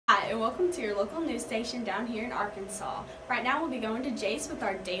and welcome to your local news station down here in Arkansas. Right now we'll be going to Jace with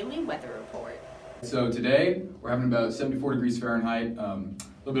our daily weather report. So today we're having about 74 degrees Fahrenheit, a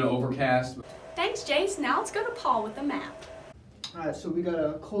little bit of overcast. Thanks, Jace. Now let's go to Paul with the map. Alright, so we got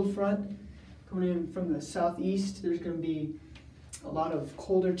a cold front coming in from the southeast. There's going to be a lot of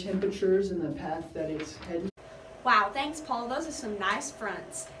colder temperatures in the path that it's heading. Wow, thanks, Paul. Those are some nice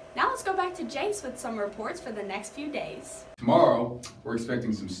fronts. Now let's go back to Jace with some reports for the next few days. Tomorrow we're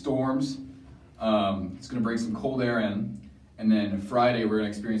expecting some storms. It's going to bring some cold air in. And then Friday we're going to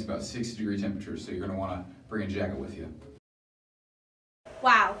experience about 60-degree temperatures, so you're going to want to bring a jacket with you.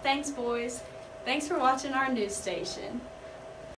 Wow, thanks, boys. Thanks for watching our news station.